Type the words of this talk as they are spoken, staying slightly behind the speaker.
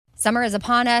Summer is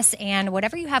upon us, and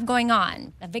whatever you have going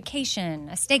on, a vacation,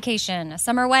 a staycation, a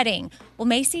summer wedding, well,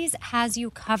 Macy's has you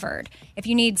covered. If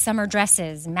you need summer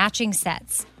dresses, matching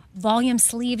sets, volume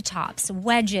sleeve tops,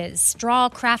 wedges, straw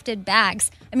crafted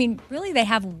bags, I mean, really, they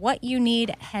have what you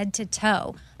need head to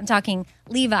toe. I'm talking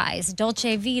Levi's,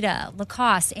 Dolce Vita,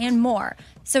 Lacoste, and more.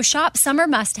 So shop summer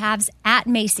must-haves at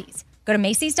Macy's. Go to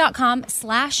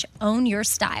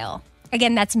Macys.com/ownyourstyle.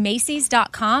 Again, that's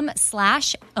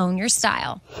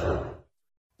Macys.com/ownyourstyle.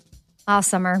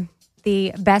 Summer,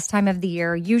 the best time of the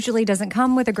year, usually doesn't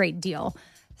come with a great deal.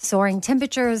 Soaring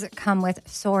temperatures come with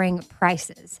soaring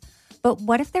prices. But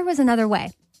what if there was another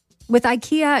way? With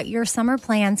IKEA, your summer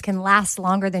plans can last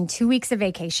longer than 2 weeks of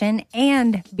vacation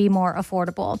and be more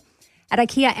affordable. At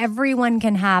IKEA, everyone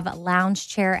can have lounge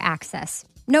chair access.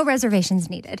 No reservations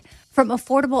needed. From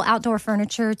affordable outdoor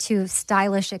furniture to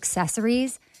stylish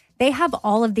accessories, they have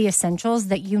all of the essentials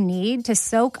that you need to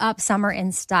soak up summer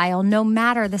in style, no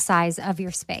matter the size of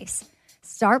your space.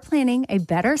 Start planning a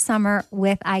better summer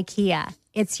with IKEA.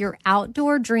 It's your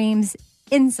outdoor dreams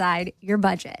inside your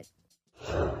budget.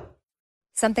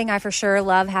 Something I for sure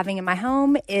love having in my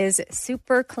home is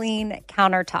super clean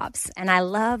countertops, and I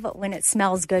love when it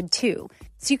smells good too.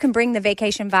 So you can bring the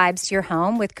vacation vibes to your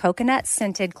home with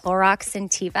coconut-scented Clorox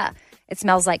Scentiva. It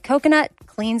smells like coconut,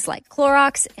 cleans like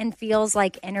Clorox, and feels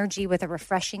like energy with a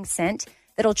refreshing scent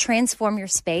that'll transform your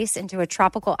space into a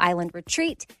tropical island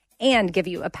retreat and give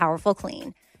you a powerful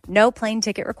clean. No plane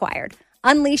ticket required.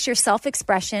 Unleash your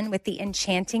self-expression with the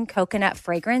enchanting coconut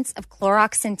fragrance of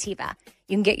Clorox Scentiva.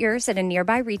 You can get yours at a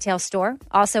nearby retail store,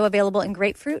 also available in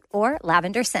grapefruit or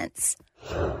lavender scents.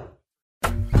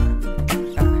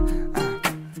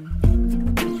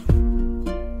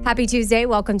 Happy Tuesday.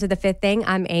 Welcome to The Fifth Thing.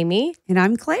 I'm Amy. And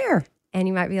I'm Claire. And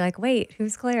you might be like, wait,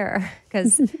 who's Claire?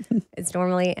 Because it's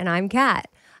normally, and I'm Kat.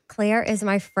 Claire is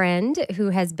my friend who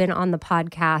has been on the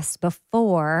podcast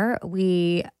before.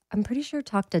 I'm pretty sure,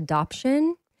 talked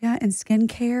adoption. Yeah, and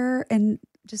skincare and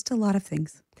just a lot of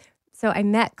things. So I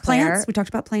met Claire. Plants. We talked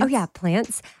about plants. Oh, yeah,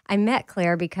 plants. I met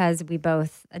Claire because we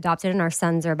both adopted and our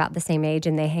sons are about the same age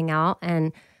and they hang out.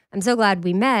 And I'm so glad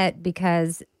we met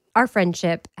because our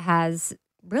friendship has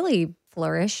really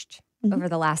flourished over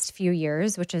the last few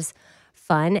years, which is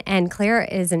fun. And Claire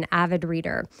is an avid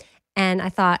reader. And I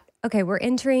thought, okay, we're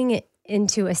entering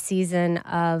into a season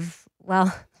of,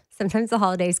 well, sometimes the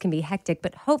holidays can be hectic,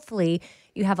 but hopefully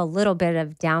you have a little bit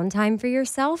of downtime for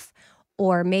yourself,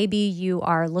 or maybe you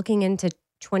are looking into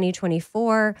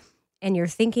 2024 and you're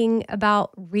thinking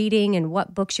about reading and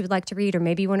what books you would like to read, or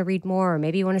maybe you want to read more, or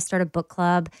maybe you want to start a book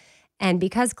club. And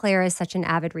because Claire is such an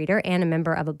avid reader and a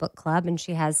member of a book club, and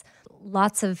she has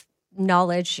lots of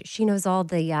knowledge, she knows all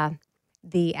the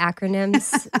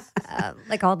acronyms,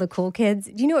 like all the cool kids.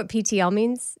 Do you know what PTL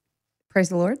means? Praise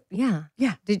the Lord. Yeah.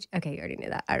 Yeah. Okay, you already knew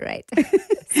that. All right.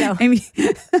 So, Amy.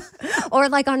 Or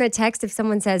like on a text, if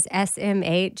someone says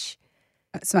SMH.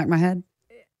 Smack my head.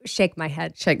 Shake my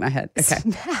head. Shake my head. Okay.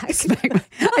 Smack.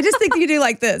 I just think you do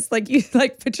like this. Like you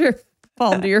put your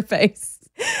palm to your face.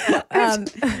 I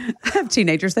have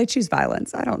teenagers. They choose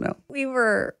violence. I don't know. We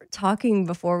were talking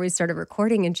before we started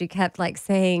recording and she kept like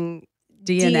saying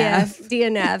DNF.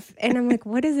 DNF. And I'm like,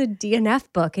 what is a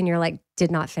DNF book? And you're like,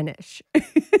 did not finish.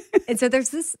 And so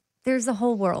there's a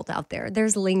whole world out there.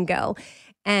 There's lingo.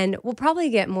 And we'll probably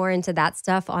get more into that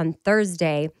stuff on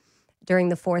Thursday during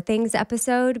the Four Things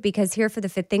episode, because here for the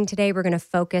Fifth Thing today, we're going to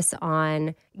focus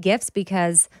on gifts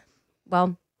because,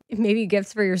 well, maybe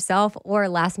gifts for yourself or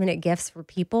last minute gifts for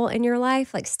people in your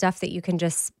life, like stuff that you can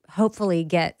just hopefully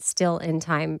get still in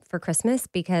time for Christmas,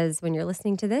 because when you're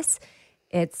listening to this,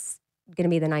 it's going to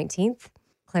be the 19th.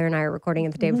 Claire and I are recording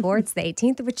it the day before. It's the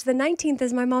 18th, which the 19th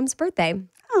is my mom's birthday.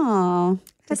 Oh,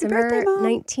 happy birthday, Mom.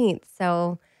 19th.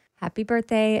 So happy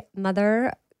birthday,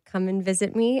 Mother. Come and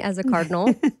visit me as a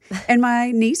cardinal. And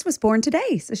my niece was born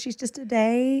today. So she's just a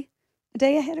day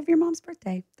ahead of your mom's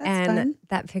birthday. That's fun.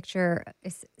 That picture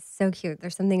is so cute.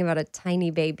 There's something about a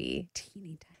tiny baby.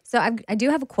 Teeny tiny. So I do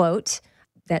have a quote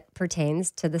that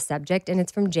pertains to the subject, and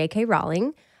it's from J.K.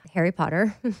 Rowling, Harry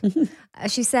Potter.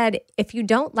 She said, if you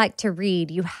don't like to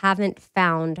read, you haven't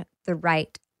found the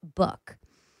right book.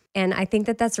 And I think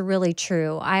that that's really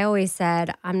true. I always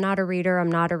said, I'm not a reader,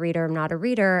 I'm not a reader, I'm not a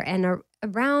reader. And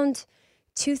around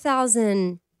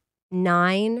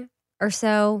 2009 or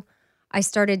so, I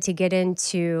started to get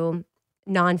into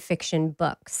nonfiction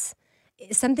books.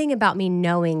 Something about me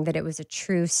knowing that it was a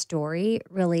true story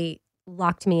really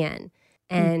locked me in.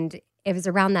 And it was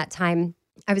around that time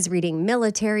I was reading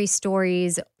military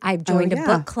stories. I joined a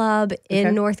book club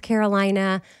in North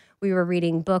Carolina. We were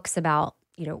reading books about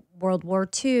World War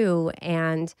II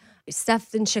and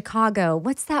stuff in Chicago.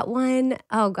 What's that one?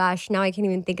 Oh gosh, now I can't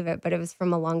even think of it, but it was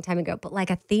from a long time ago. But like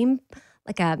a theme,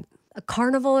 like a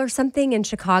carnival or something in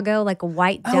Chicago, like a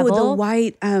white devil. Oh, the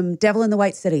white Devil in the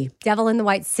White City. Devil in the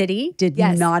White City. Did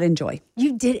not enjoy.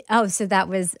 You did? Oh, so that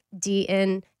was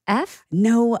DNF?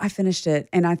 No, I finished it.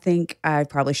 And I think I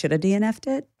probably should have DNF'd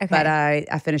it. Okay. But I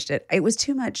finished it. It was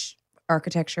too much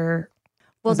architecture.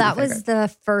 Well, Wasn't my that was favorite. the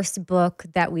first book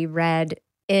that we read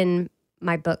in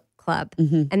my book club.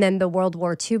 Mhm. And then the World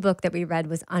War II book that we read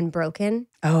was Unbroken.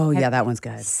 Oh, yeah, that one's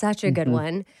good. Such a good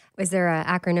one. Was there an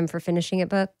acronym for finishing it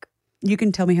book? You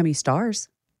can tell me how many stars.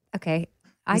 Okay.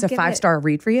 It's a 5-star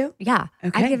read for you? Yeah.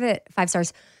 Okay. I give it 5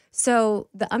 stars. So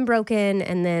the Unbroken,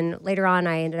 and then later on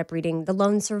I ended up reading The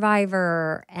Lone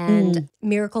Survivor and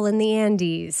Miracle in the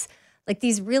Andes. Like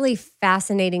these really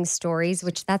fascinating stories,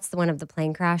 which that's the one of the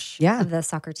plane crash of the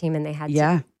soccer team, and they had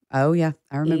Yeah. to Oh, yeah.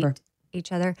 I remember. eat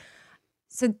each other.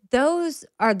 So those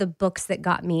are the books that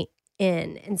got me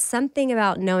in, and something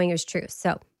about knowing is true.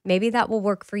 So maybe that will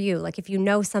work for you. Like if you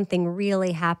know something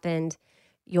really happened,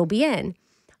 you'll be in.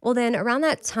 Well, then around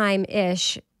that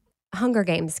time-ish, Hunger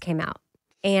Games came out.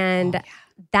 And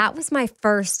that was my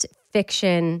first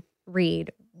fiction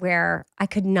read where I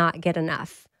could not get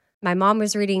enough. My mom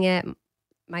was reading it.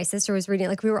 My sister was reading it.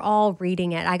 Like we were all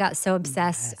reading it. I got so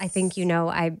obsessed. I think,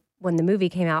 when the movie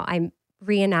came out, I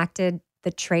reenacted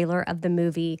the trailer of the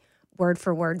movie word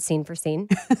for word, scene for scene.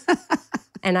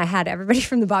 And I had everybody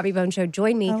from the Bobby Bone Show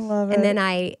join me. I love it. And then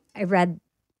I read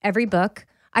every book.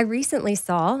 I recently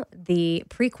saw the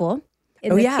prequel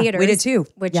in the theaters. We did too.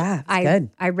 Which it's good.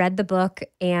 I read the book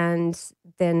and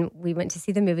then we went to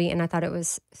see the movie and I thought it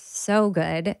was so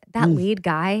good. That lead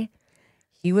guy.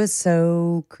 He was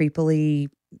so creepily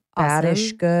baddish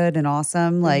Awesome. good and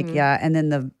awesome. Like, and then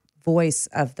the voice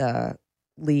of the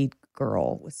lead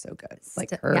girl was so good.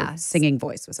 Like her singing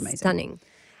voice was amazing. Stunning.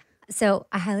 So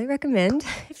I highly recommend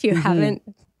if you haven't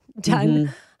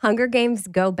done Hunger Games,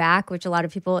 go back, which a lot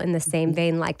of people in the same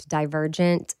vein liked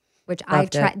Divergent, which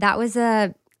Loved I tried. it. That was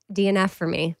a DNF for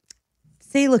me.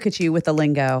 See, look at you with the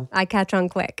lingo. I catch on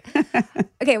quick.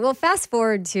 Okay, well, fast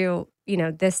forward to,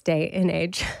 this day and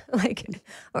age.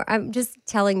 Or I'm just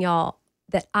telling y'all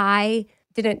that I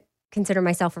didn't consider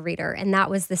myself a reader. And that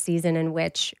was the season in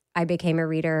which I became a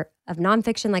reader of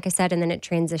nonfiction, like I said, and then it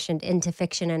transitioned into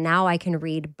fiction. And now I can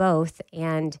read both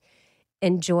and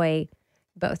enjoy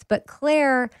both. But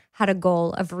Claire had a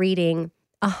goal of reading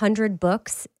 100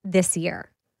 books this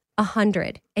year.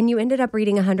 100. And you ended up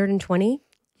reading 120?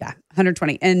 Yeah,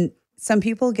 120. And some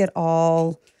people get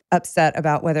all upset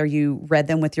about whether you read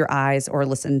them with your eyes or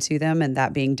listened to them and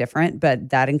that being different. But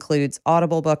that includes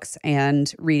Audible books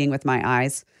and reading with my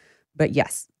eyes. But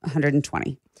yes,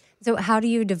 120. So how do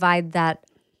you divide that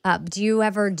up? Do you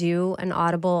ever do an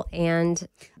Audible and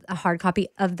a hard copy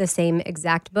of the same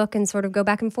exact book and sort of go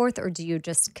back and forth? Or do you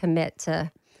just commit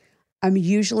to? I'm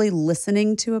usually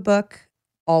listening to a book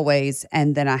always,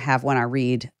 and then I have one I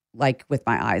read like with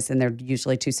my eyes, and they're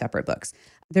usually two separate books.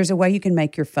 There's a way you can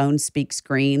make your phone speak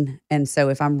screen. And so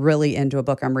if I'm really into a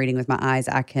book I'm reading with my eyes,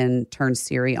 I can turn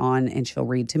Siri on and she'll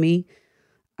read to me.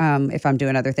 If I'm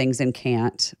doing other things and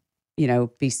can't,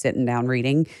 be sitting down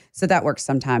reading. So that works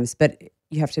sometimes, but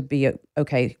you have to be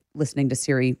okay listening to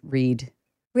Siri read.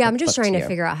 Yeah, I'm just book trying to to you.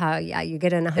 figure out how, you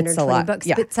get in It's a 120 lot, books.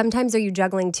 yeah. But sometimes are you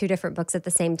juggling two different books at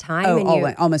the same time? Oh,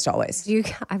 and almost always.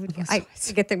 I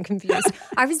get them confused.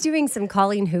 I was doing some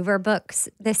Colleen Hoover books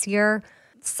this year,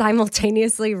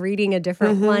 simultaneously reading a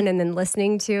different one and then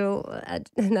listening to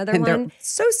another And one. they're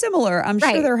so similar. I'm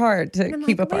Right. sure they're hard to And I'm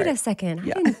keep like, apart. wait a second. I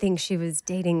didn't think she was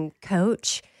dating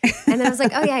Coach. And then I was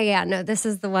like, oh, yeah. No, this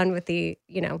is the one with the,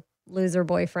 loser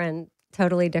boyfriend.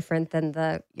 Totally different than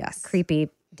the Yes. creepy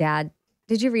dad.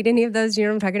 Did you read any of those? You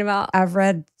know what I'm talking about? I've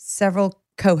read several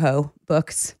Coho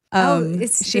books.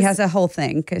 She has a whole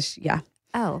thing because,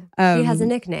 Oh, she has a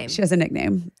nickname. She has a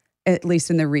nickname, at least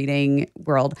in the reading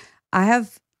world. I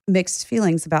have mixed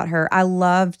feelings about her. I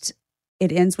loved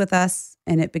It Ends With Us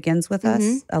and It Begins With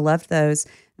Us. I loved those.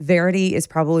 Verity is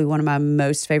probably one of my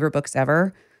most favorite books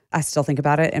ever. I still think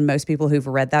about it. And most people who've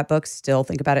read that book still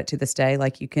think about it to this day.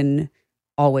 Like you can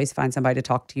always find somebody to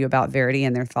talk to you about Verity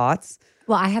and their thoughts.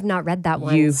 Well, I have not read that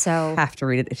one. You so have to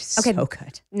read it. It's so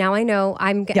good. now I know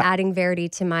I'm adding Verity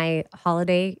to my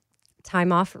holiday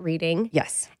time off reading.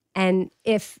 Yes. And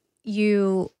if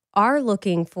you are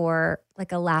looking for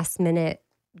like a last minute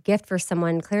gift for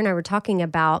someone, Claire and I were talking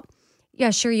about,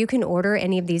 sure, you can order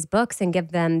any of these books and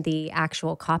give them the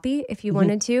actual copy if you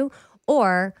wanted to,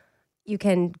 or you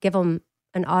can give them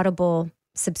an Audible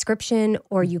subscription,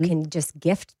 or you can just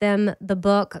gift them the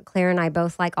book. Claire and I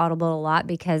both like Audible a lot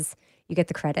because you get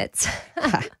the credits.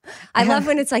 I love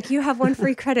when it's like, you have one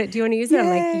free credit. Do you want to use it? I'm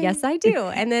like, yes, I do.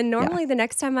 And then normally the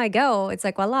next time I go, it's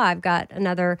like, voila, I've got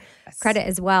another credit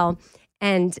as well.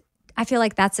 And I feel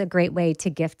like that's a great way to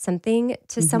gift something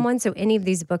to someone. So any of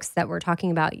these books that we're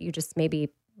talking about, you just maybe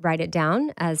write it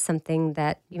down as something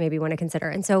that you maybe want to consider.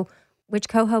 And so which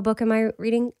Coho book am I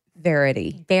reading?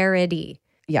 Verity. Verity.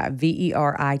 Yeah, Verity.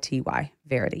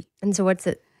 Verity. And so what's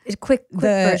it? A quick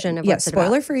version of what's it about.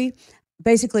 Spoiler free.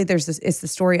 Basically, it's the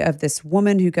story of this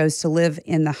woman who goes to live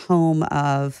in the home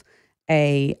of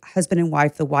a husband and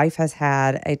wife. The wife has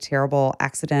had a terrible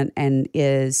accident and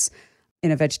is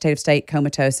in a vegetative state,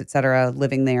 comatose, et cetera,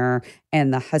 living there,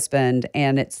 and the husband.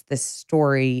 And it's this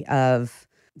story of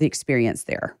the experience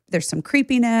there. There's some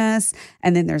creepiness,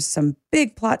 and then there's some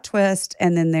big plot twist,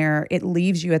 and then it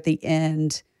leaves you at the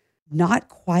end not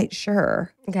quite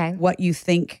sure what you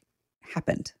think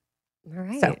happened. All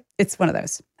right. So it's one of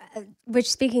those. Which,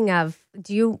 speaking of,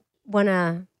 do you want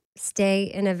to stay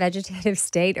in a vegetative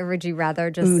state, or would you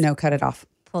rather just no, cut it off.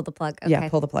 Pull the plug? Okay. Yeah,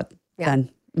 pull the plug. Yeah.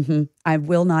 Done. I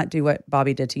will not do what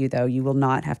Bobby did to you, though. You will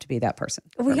not have to be that person.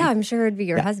 Well, yeah, I'm sure it'd be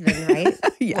your husband, right?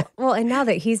 Yeah. Well, and now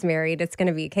that he's married, it's going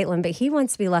to be Caitlin, but he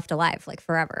wants to be left alive, like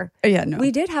forever. Yeah, no.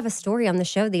 We did have a story on the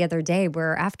show the other day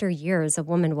where after years, a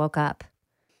woman woke up.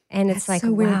 And it's like,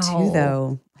 so weird too,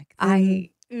 though. Like, I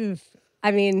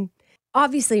mean,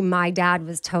 obviously my dad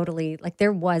was totally like,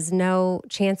 there was no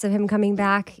chance of him coming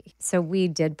back. So we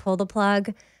did pull the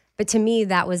plug. But to me,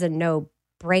 that was a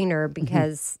no-brainer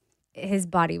because his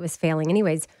body was failing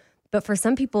anyways. But for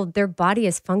some people, their body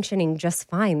is functioning just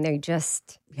fine. They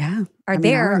just are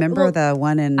there. I remember the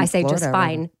one in I say Florida just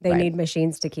fine. They right. need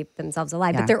machines to keep themselves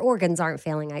alive. But their organs aren't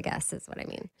failing, I guess, is what I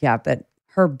mean. Yeah, but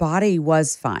her body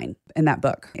was fine in that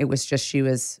book. It was just she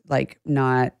was like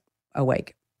not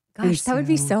awake. Gosh, that would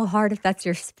be so hard if that's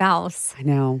your spouse. I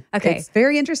know. Okay. It's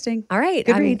very interesting. All right.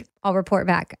 Good read. I'll report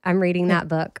back. I'm reading that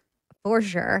book for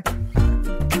sure.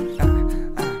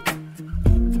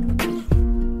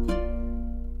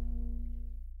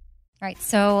 All right,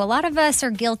 so a lot of us are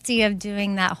guilty of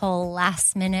doing that whole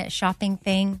last minute shopping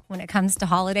thing when it comes to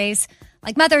holidays,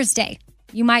 like Mother's Day.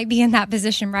 You might be in that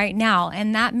position right now,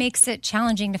 and that makes it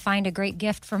challenging to find a great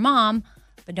gift for mom.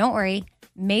 But don't worry,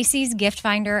 Macy's Gift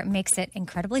Finder makes it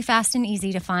incredibly fast and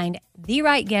easy to find the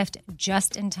right gift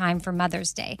just in time for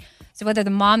Mother's Day. So whether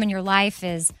the mom in your life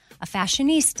is a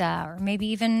fashionista or maybe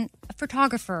even a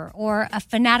photographer or a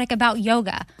fanatic about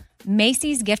yoga,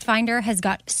 Macy's Gift Finder has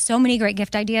got so many great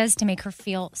gift ideas to make her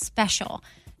feel special.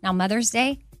 Now, Mother's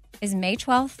Day is May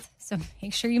 12th, so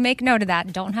make sure you make note of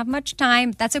that. Don't have much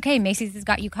time. That's okay. Macy's has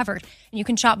got you covered. And you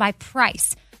can shop by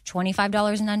price,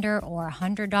 $25 and under or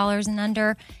 $100 and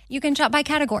under. You can shop by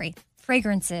category,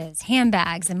 fragrances,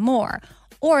 handbags, and more.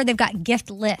 Or they've got gift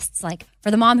lists, like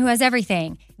for the mom who has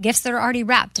everything, gifts that are already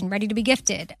wrapped and ready to be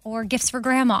gifted, or gifts for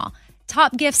grandma.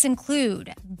 Top gifts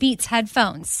include Beats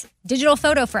headphones, digital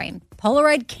photo frame,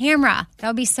 Polaroid camera. That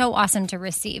would be so awesome to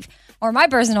receive. Or my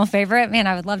personal favorite, man,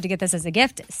 I would love to get this as a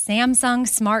gift, Samsung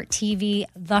Smart TV,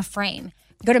 The Frame.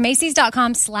 Go to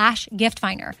Macys.com/gift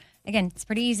finder. Again, it's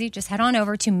pretty easy. Just head on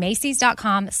over to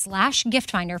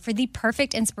Macys.com/gift finder for the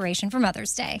perfect inspiration for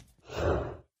Mother's Day.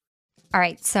 All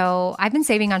right, so I've been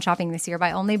saving on shopping this year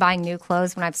by only buying new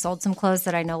clothes when I've sold some clothes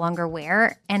that I no longer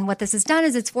wear. And what this has done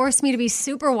is it's forced me to be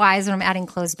super wise when I'm adding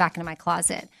clothes back into my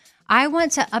closet. I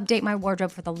want to update my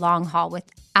wardrobe for the long haul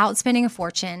without spending a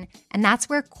fortune, and that's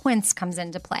where Quince comes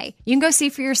into play. You can go see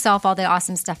for yourself all the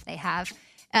awesome stuff they have,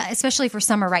 especially for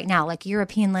summer right now, like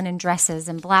European linen dresses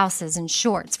and blouses and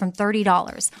shorts from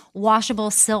 $30, washable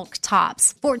silk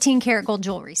tops, 14-karat gold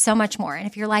jewelry, so much more. And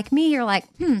if you're like me, you're like,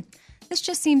 this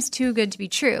just seems too good to be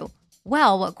true.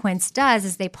 Well, what Quince does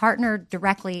is they partner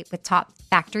directly with top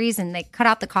factories and they cut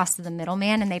out the cost of the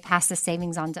middleman and they pass the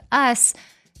savings on to us.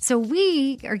 So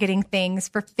we are getting things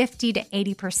for 50 to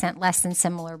 80% less than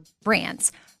similar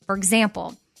brands. For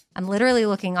example, I'm literally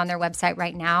looking on their website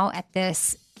right now at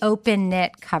this open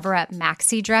knit cover-up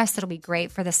maxi dress that'll be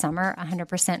great for the summer,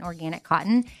 100% organic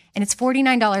cotton, and it's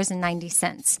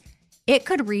 $49.90. It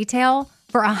could retail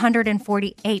for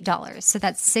 $148, so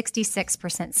that's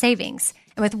 66% savings.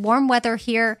 And with warm weather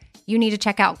here, you need to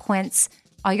check out Quince.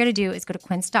 All you got to do is go to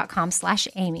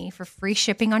quince.com/Amy for free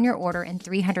shipping on your order and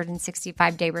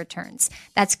 365-day returns.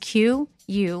 That's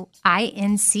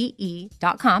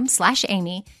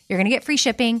QUINCE.com/Amy. You're going to get free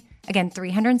shipping. Again,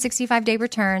 365-day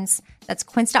returns. That's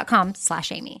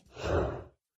quince.com/Amy.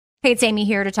 Hey, it's Amy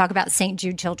here to talk about St.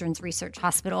 Jude Children's Research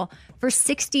Hospital. For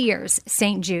 60 years,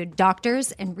 St. Jude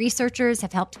doctors and researchers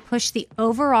have helped push the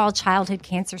overall childhood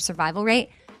cancer survival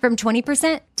rate from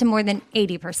 20% to more than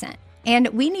 80%. And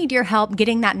we need your help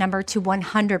getting that number to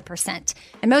 100%.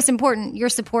 And most important, your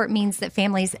support means that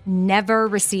families never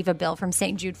receive a bill from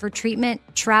St. Jude for treatment,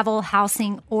 travel,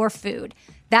 housing, or food.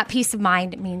 That peace of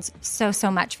mind means so,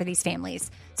 so much for these families.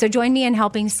 So join me in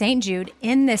helping St. Jude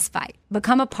in this fight.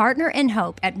 Become a partner in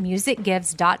hope at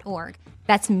musicgives.org.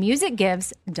 That's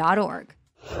musicgives.org.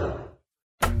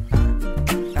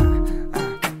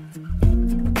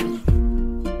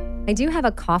 I do have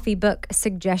a coffee book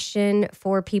suggestion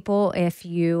for people if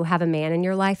you have a man in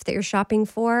your life that you're shopping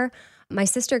for. My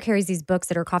sister carries these books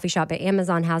at her coffee shop, but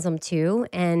Amazon has them too.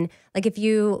 And like if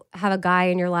you have a guy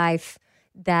in your life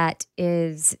that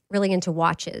is really into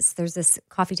watches, there's this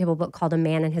coffee table book called A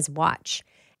Man and His Watch.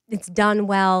 It's done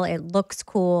well. It looks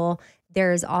cool.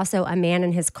 There's also a man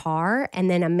in his car and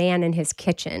then a man in his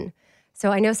kitchen.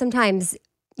 So I know sometimes,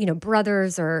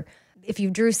 brothers, or if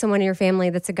you drew someone in your family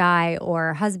that's a guy,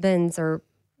 or husbands or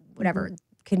whatever,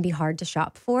 can be hard to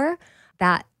shop for.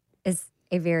 That is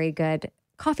a very good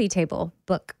coffee table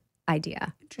book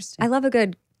idea. Interesting. I love a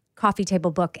good coffee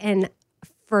table book. And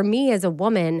for me as a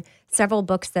woman, several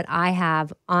books that I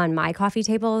have on my coffee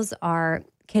tables are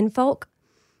Kinfolk.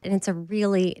 And it's a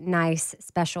really nice,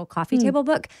 special coffee table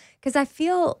book because I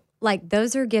feel like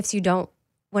those are gifts you don't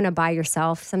want to buy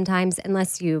yourself sometimes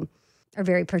unless you are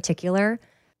very particular.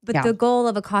 But the goal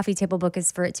of a coffee table book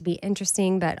is for it to be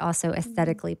interesting, but also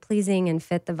aesthetically pleasing and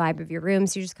fit the vibe of your room.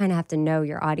 So you just kind of have to know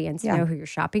your audience, know who you're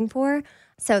shopping for.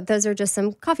 So those are just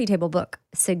some coffee table book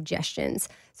suggestions.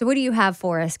 So what do you have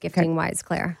for us gifting-wise,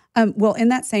 Claire? Well, in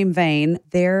that same vein,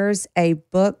 there's a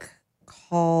book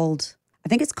called, I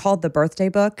think it's called The Birthday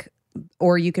Book,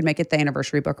 or you can make it the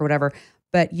anniversary book or whatever.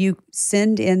 But you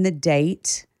send in the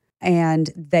date and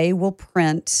they will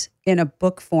print in a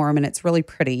book form, and it's really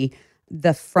pretty,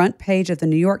 the front page of the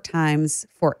New York Times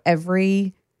for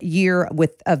every year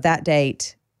of that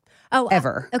date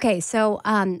ever. Okay, so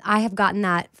I have gotten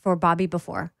that for Bobby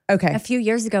before. Okay. A few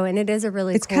years ago, and it is a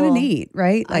really It's cool kind of neat,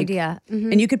 right? idea.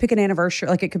 And you could pick an anniversary,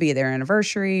 like it could be their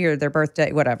anniversary or their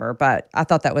birthday, whatever. But I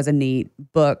thought that was a neat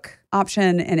book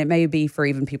option, and it may be for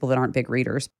even people that aren't big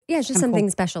readers. Yeah, it's just something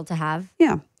special to have.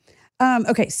 Yeah.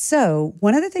 Okay, so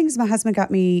one of the things my husband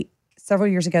got me several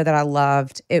years ago that I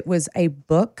loved, it was a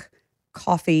book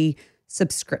coffee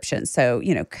subscription. So,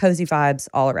 cozy vibes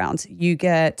all around. You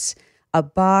get a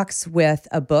box with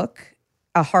a book,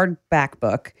 a hardback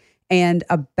book, and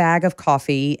a bag of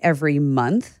coffee every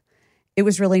month. It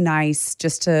was really nice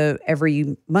just to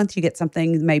every month you get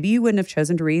something maybe you wouldn't have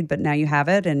chosen to read, but now you have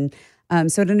it. And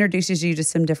so it introduces you to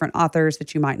some different authors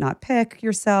that you might not pick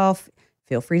yourself.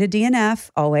 Feel free to DNF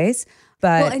always.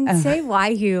 But, and say why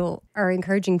you are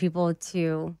encouraging people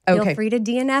to feel free to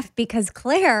DNF, because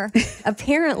Claire,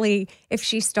 apparently, if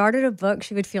she started a book,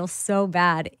 she would feel so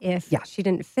bad if she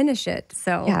didn't finish it.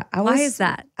 So why is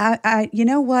that? You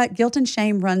know what? Guilt and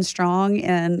shame run strong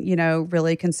in,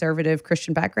 really conservative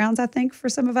Christian backgrounds, I think, for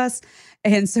some of us.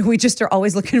 And so we just are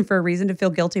always looking for a reason to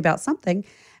feel guilty about something,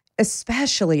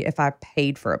 especially if I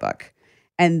paid for a book.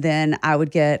 And then I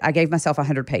gave myself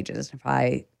 100 pages. If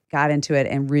I got into it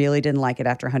and really didn't like it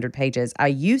after 100 pages. I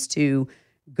used to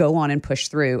go on and push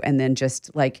through and then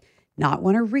just not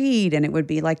want to read. And it would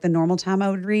be like the normal time I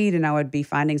would read, and I would be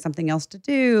finding something else to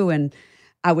do. And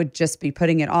I would just be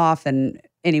putting it off. And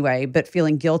anyway, but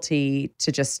feeling guilty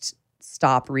to just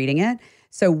stop reading it.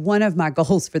 So one of my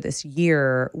goals for this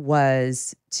year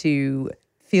was to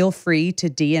feel free to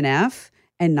DNF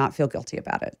and not feel guilty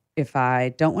about it. If I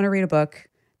don't want to read a book,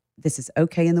 this is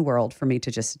okay in the world for me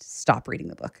to just stop reading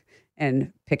the book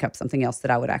and pick up something else that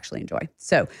I would actually enjoy.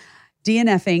 So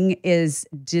DNFing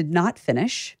did not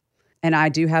finish. And I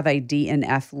do have a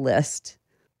DNF list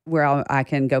where I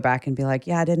can go back and be like,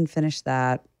 yeah, I didn't finish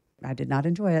that. I did not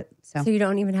enjoy it. So you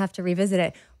don't even have to revisit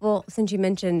it. Well, since you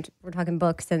mentioned, we're talking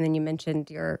books, and then you mentioned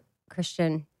your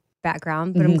Christian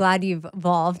background, but I'm glad you've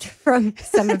evolved from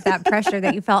some of that pressure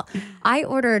that you felt. I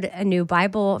ordered a new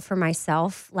Bible for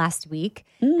myself last week,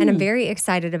 and I'm very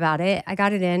excited about it. I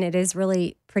got it in. It is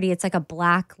really pretty. It's like a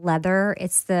black leather.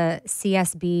 It's the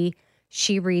CSB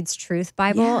She Reads Truth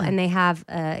Bible, and they have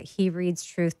He Reads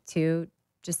Truth too.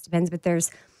 Just depends, but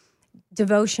there's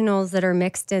devotionals that are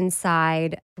mixed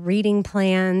inside, reading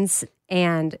plans,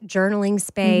 and journaling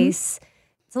space.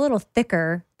 It's a little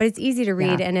thicker, but it's easy to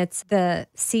read, and it's the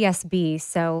CSB,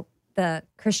 so the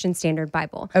Christian Standard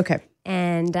Bible. Okay.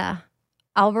 And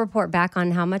I'll report back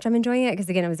on how much I'm enjoying it, because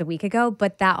again, it was a week ago,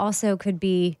 but that also could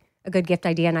be a good gift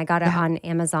idea, and I got it on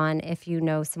Amazon if you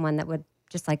know someone that would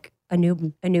just like a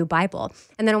new Bible.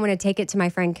 And then I want to take it to my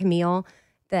friend Camille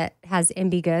that has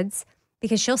MB Goods,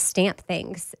 because she'll stamp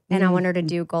things, and I want her to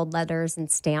do gold letters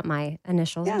and stamp my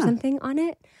initials or something on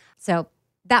it. So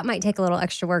that might take a little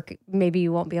extra work. Maybe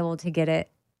you won't be able to get it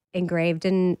engraved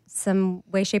in some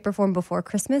way, shape, or form before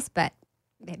Christmas, but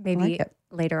maybe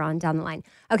later on down the line.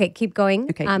 Okay, keep going.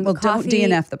 Okay, well, don't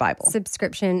DNF the Bible.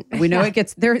 Subscription. We know it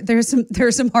gets there. There's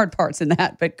some hard parts in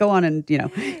that, but go on and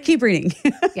keep reading.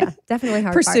 Yeah, definitely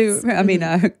hard Pursue. parts. I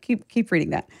mean, keep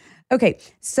reading that. Okay,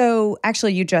 so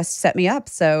actually, you just set me up.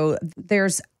 So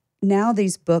there's now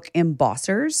these book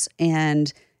embossers,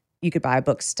 and you could buy a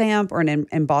book stamp or an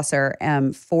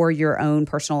embosser for your own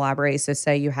personal library. So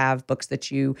say you have books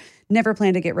that you never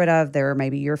plan to get rid of. They're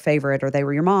maybe your favorite or they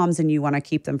were your mom's and you want to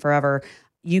keep them forever.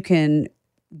 You can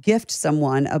gift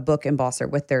someone a book embosser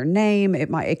with their name.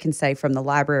 It can say from the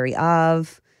library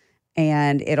of,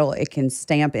 and it can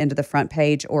stamp into the front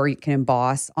page, or you can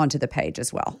emboss onto the page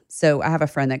as well. So I have a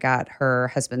friend that got her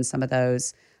husband some of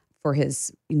those for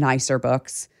his nicer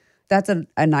books. That's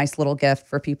a nice little gift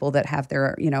for people that have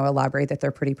their, a library that they're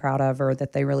pretty proud of or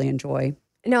that they really enjoy.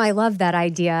 No, I love that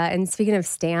idea. And speaking of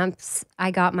stamps,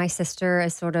 I got my sister a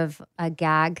sort of a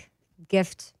gag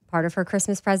gift, part of her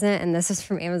Christmas present. And this is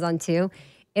from Amazon too.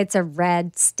 It's a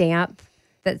red stamp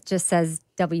that just says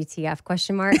WTF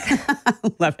question mark.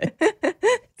 Love it.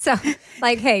 So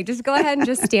like, hey, just go ahead and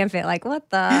just stamp it. Like, what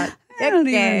the? I don't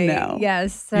even know.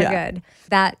 Yes, so good.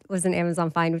 That was an Amazon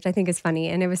find, which I think is funny.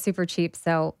 And it was super cheap.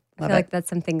 So I feel like that's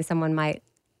something someone might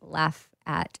laugh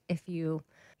at if you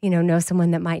know someone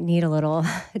that might need a little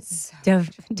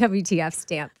WTF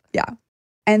stamp. Yeah.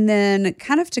 And then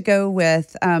kind of to go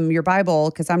with your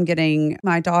Bible, because I'm getting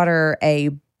my daughter a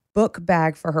book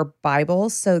bag for her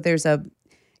Bible. So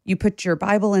you put your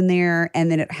Bible in there, and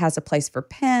then it has a place for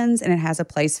pens, and it has a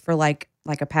place for like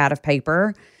a pad of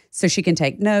paper. So she can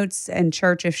take notes in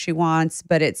church if she wants,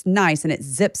 but it's nice and it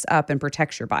zips up and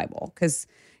protects your Bible. Because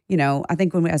I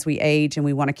think as we age and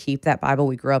we want to keep that Bible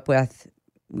we grew up with,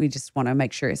 we just want to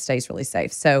make sure it stays really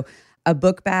safe. So a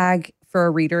book bag for a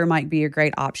reader might be a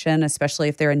great option, especially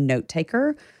if they're a note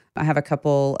taker. I have a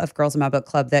couple of girls in my book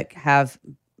club that have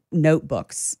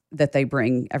notebooks that they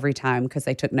bring every time because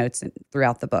they took notes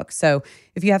throughout the book. So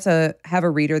if you have to have a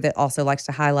reader that also likes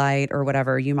to highlight or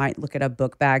whatever, you might look at a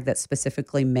book bag that's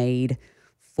specifically made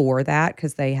for that,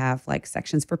 because they have like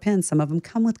sections for pens. Some of them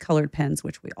come with colored pens,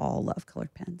 which we all love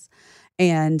colored pens,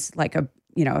 and like a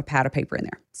pad of paper in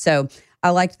there. So I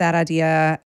liked that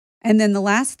idea. And then the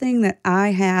last thing that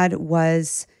I had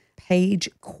was page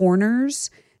corners.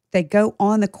 They go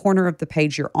on the corner of the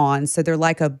page you're on. So they're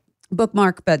like a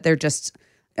bookmark, but they're just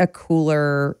a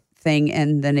cooler thing.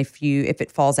 And then if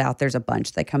it falls out, there's a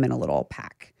bunch. They come in a little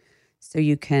pack. So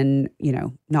you can,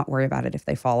 not worry about it if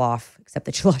they fall off, except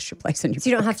that you lost your place in your book. So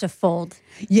you don't have to fold.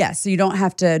 Yes. So you don't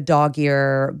have to dog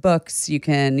ear books. You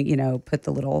can, put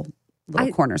the little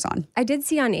corners on. I did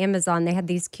see on Amazon, they had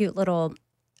these cute little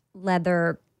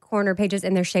leather corner pages,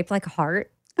 and they're shaped like a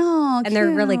heart. Oh, and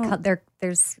they're really,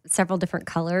 there's several different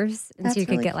colors. And That's so you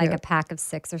could really get like cute. a pack of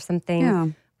 6 or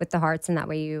something with the hearts, and that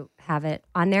way you have it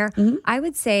on there. Mm-hmm. I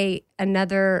would say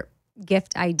another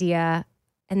gift idea,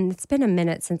 and it's been a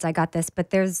minute since I got this, but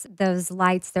there's those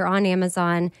lights. They're on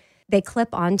Amazon. They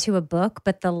clip onto a book,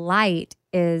 but the light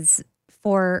is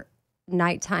for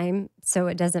nighttime, so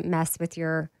it doesn't mess with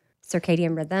your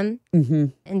circadian rhythm. Mm-hmm.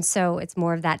 And so it's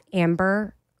more of that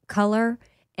amber color,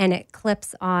 and it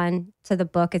clips on to the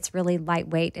book. It's really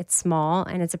lightweight. It's small,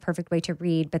 and it's a perfect way to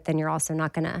read, but then you're also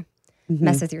not going to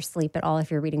mess with your sleep at all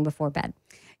if you're reading before bed.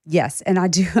 Yes. And I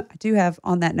do have,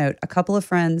 on that note, a couple of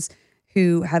friends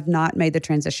who have not made the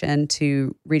transition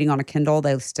to reading on a Kindle.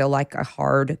 They still like a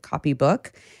hard copy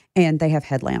book, and they have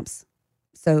headlamps.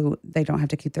 So they don't have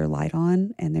to keep their light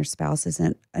on, and their spouse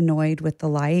isn't annoyed with the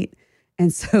light.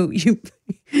 And so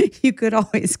you could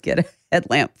always get a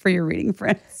headlamp for your reading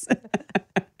friends.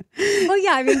 Well,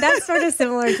 yeah, I mean, that's sort of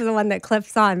similar to the one that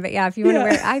clips on. But yeah, if you want to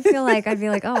wear it, I feel like I'd be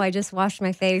like, oh, I just washed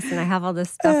my face and I have all this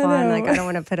stuff on. Like, I don't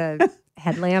want to put a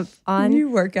headlamp on. You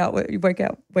wake up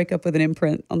with an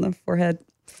imprint on the forehead.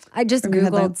 I just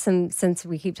Googled since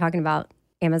we keep talking about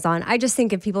Amazon. I just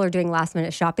think if people are doing last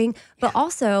minute shopping, but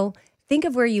also think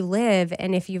of where you live.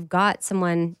 And if you've got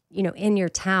someone, in your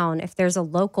town, if there's a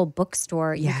local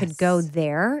bookstore, you could go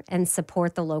there and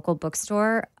support the local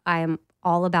bookstore. I am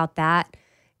all about that.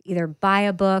 Either buy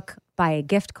a book, buy a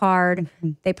gift card.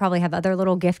 Mm-hmm. They probably have other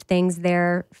little gift things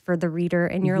there for the reader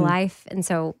in your life. And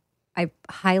so I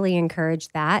highly encourage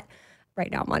that.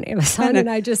 Right now I'm on Amazon and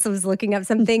I just was looking up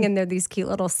something, and they're these cute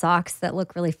little socks that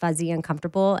look really fuzzy and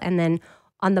comfortable. And then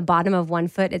on the bottom of one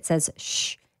foot, it says,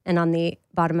 shh. And on the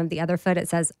bottom of the other foot, it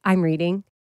says, I'm reading.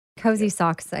 Cozy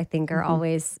socks, I think, are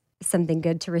always something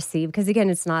good to receive. Because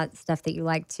again, it's not stuff that you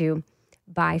like to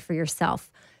buy for yourself.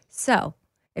 So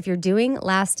if you're doing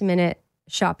last minute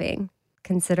shopping,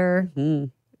 consider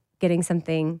getting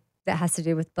something that has to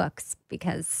do with books,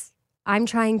 because I'm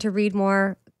trying to read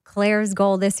more. Claire's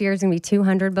goal this year is going to be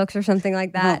 200 books or something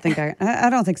like that. I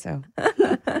don't think so.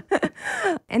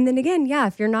 And then again, yeah,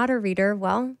 if you're not a reader,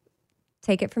 well,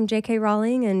 take it from J.K.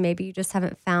 Rowling, and maybe you just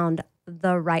haven't found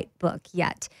the right book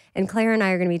yet. And Claire and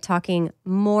I are going to be talking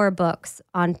more books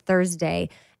on Thursday,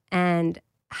 and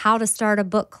how to start a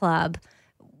book club,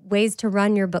 ways to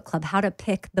run your book club, how to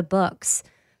pick the books,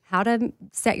 how to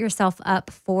set yourself up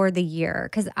for the year.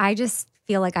 Because I just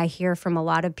feel like I hear from a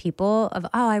lot of people of,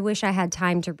 oh, I wish I had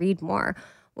time to read more.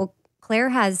 Well, Claire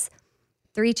has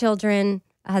 3 children,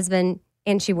 a husband,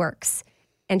 and she works,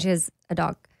 and she has a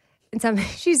dog. And so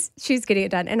she's getting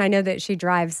it done. And I know that she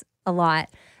drives a lot,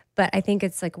 but I think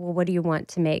it's like, well, what do you want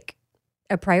to make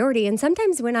a priority? And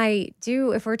sometimes when I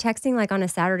do, if we're texting like on a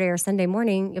Saturday or Sunday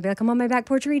morning, you'll be like, I'm on my back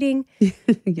porch reading.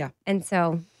 Yeah. And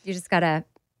so you just got to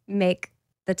make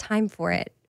the time for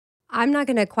it. I'm not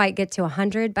going to quite get to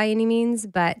 100 by any means,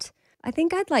 but I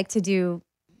think I'd like to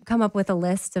come up with a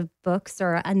list of books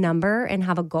or a number and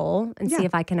have a goal and see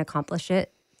if I can accomplish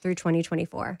it through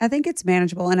 2024. I think it's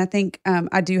manageable. And I think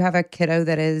I do have a kiddo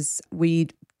we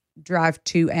drive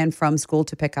to and from school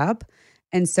to pick up.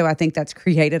 And so I think that's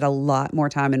created a lot more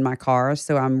time in my car.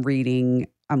 So I'm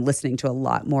listening to a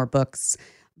lot more books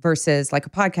versus like a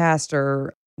podcast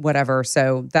or whatever.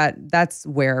 So that's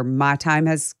where my time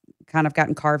has kind of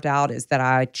gotten carved out, is that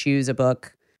I choose a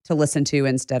book to listen to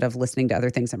instead of listening to other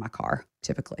things in my car,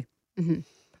 typically. Mm-hmm.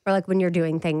 Or like when you're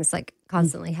doing things like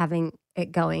constantly having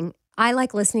it going. I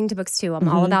like listening to books too. I'm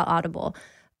all about Audible.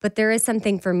 But there is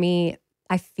something for me,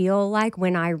 I feel like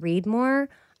when I read more,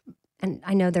 and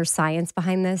I know there's science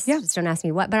behind this, just don't ask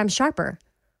me what, but I'm sharper.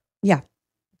 Yeah.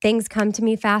 Things come to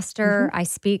me faster. I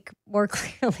speak more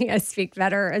clearly. I speak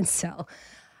better. And so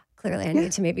clearly I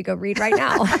need to maybe go read right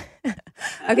now.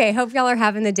 Okay, hope y'all are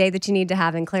having the day that you need to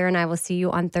have. And Claire and I will see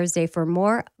you on Thursday for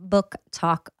more book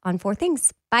talk on 4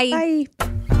 Things. Bye.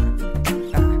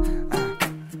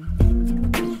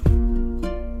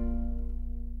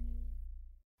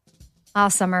 Bye.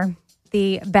 Summer,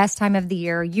 the best time of the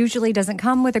year, usually doesn't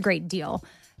come with a great deal.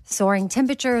 Soaring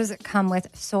temperatures come with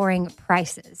soaring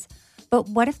prices. But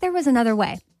what if there was another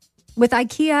way? With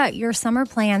IKEA, your summer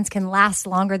plans can last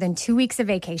longer than 2 weeks of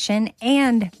vacation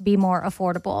and be more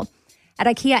affordable. At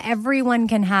IKEA, everyone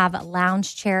can have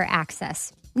lounge chair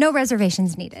access. No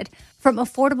reservations needed. From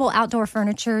affordable outdoor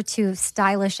furniture to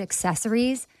stylish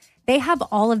accessories, they have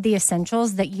all of the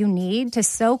essentials that you need to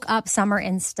soak up summer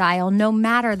in style, no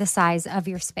matter the size of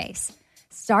your space.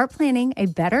 Start planning a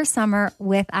better summer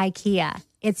with IKEA.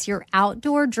 It's your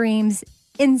outdoor dreams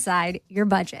inside your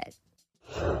budget.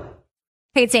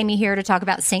 Hey, it's Amy here to talk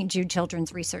about St. Jude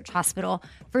Children's Research Hospital.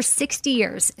 For 60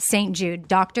 years, St. Jude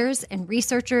doctors and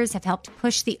researchers have helped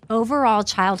push the overall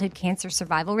childhood cancer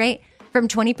survival rate from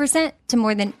 20% to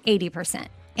more than 80%.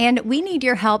 And we need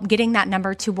your help getting that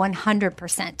number to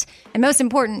 100%. And most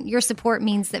important, your support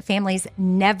means that families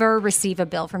never receive a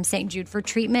bill from St. Jude for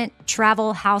treatment,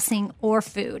 travel, housing, or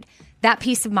food. That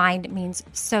peace of mind means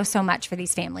so, so much for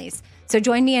these families. So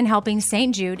join me in helping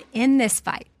St. Jude in this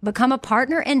fight. Become a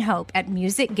partner in hope at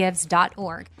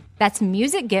musicgives.org. That's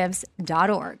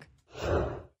musicgives.org.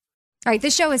 All right,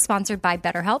 this show is sponsored by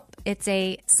BetterHelp. It's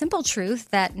a simple truth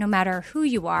that no matter who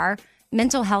you are,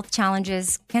 mental health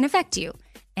challenges can affect you,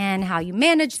 and how you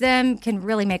manage them can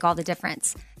really make all the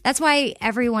difference. That's why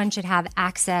everyone should have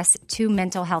access to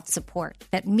mental health support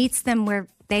that meets them where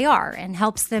they are and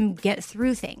helps them get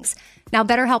through things. Now,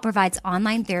 BetterHelp provides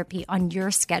online therapy on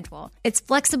your schedule. It's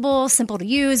flexible, simple to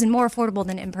use, and more affordable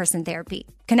than in-person therapy.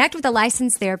 Connect with a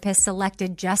licensed therapist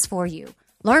selected just for you.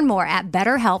 Learn more at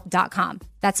BetterHelp.com.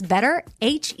 That's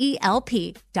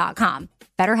BetterHelp.com.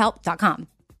 BetterHelp.com.